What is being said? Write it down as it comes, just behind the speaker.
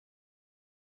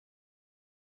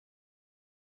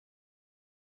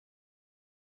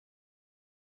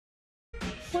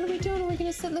what are we doing? Are we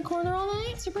gonna sit in the corner all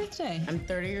night? It's your birthday. I'm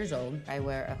 30 years old. I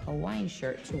wear a Hawaiian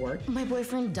shirt to work. My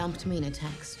boyfriend dumped me in a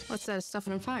text. What's that stuff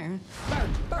in a fire?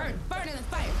 Burn, burn, burn in the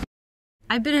fire.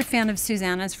 I've been a fan of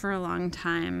Susanna's for a long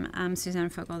time, Susanna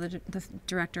Fogel, the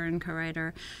director and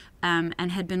co-writer,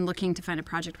 and had been looking to find a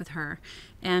project with her.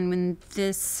 And when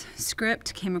this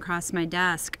script came across my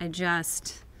desk, I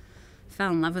just fell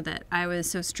in love with it. I was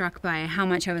so struck by how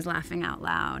much I was laughing out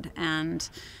loud, and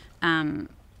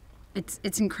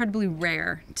it's incredibly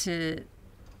rare to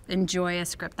enjoy a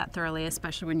script that thoroughly,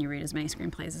 especially when you read as many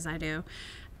screenplays as I do.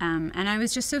 And I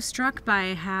was just so struck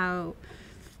by how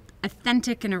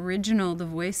authentic and original the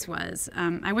voice was.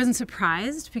 I wasn't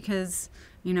surprised because,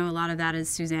 you know, a lot of that is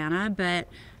Susanna, but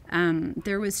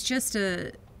there was just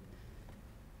a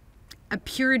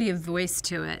purity of voice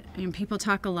to it. You know, people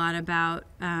talk a lot about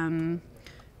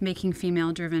making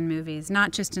female-driven movies,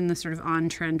 not just in the sort of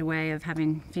on-trend way of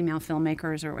having female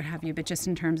filmmakers or what have you, but just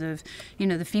in terms of, you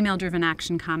know, the female-driven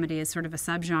action comedy is sort of a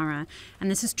subgenre. And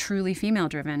this is truly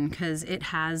female-driven because it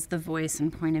has the voice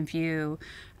and point of view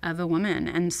of a woman.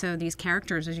 And so these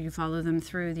characters, as you follow them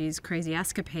through these crazy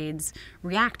escapades,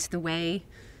 react the way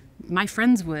my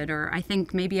friends would, or I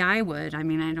think maybe I would. I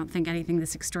mean, I don't think anything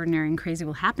this extraordinary and crazy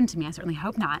will happen to me. I certainly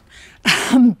hope not.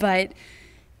 But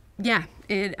yeah,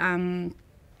 it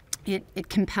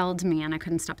compelled me, and I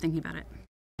couldn't stop thinking about it.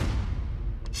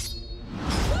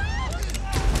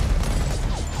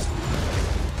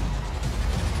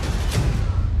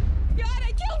 God,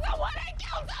 I killed someone! I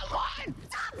killed someone!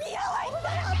 Stop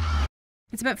yelling!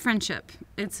 It's about friendship.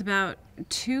 It's about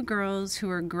two girls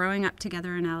who are growing up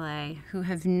together in LA who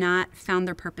have not found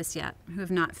their purpose yet, who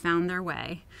have not found their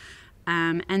way.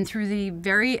 And through the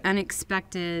very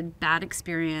unexpected bad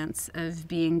experience of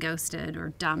being ghosted or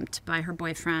dumped by her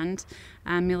boyfriend,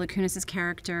 Mila Kunis's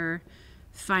character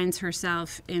finds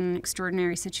herself in an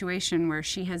extraordinary situation where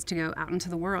she has to go out into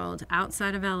the world,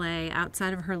 outside of LA,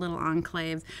 outside of her little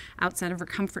enclave, outside of her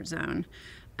comfort zone.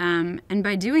 And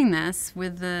by doing this,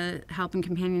 with the help and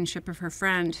companionship of her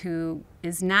friend, who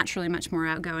is naturally much more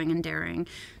outgoing and daring,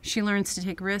 she learns to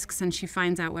take risks, and she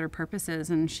finds out what her purpose is,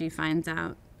 and she finds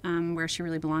out where she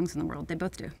really belongs in the world. They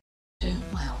both do.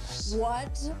 Wow.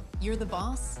 What? You're the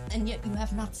boss, and yet you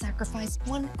have not sacrificed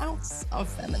 1 ounce of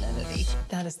femininity.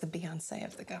 That is the Beyonce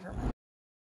of the government.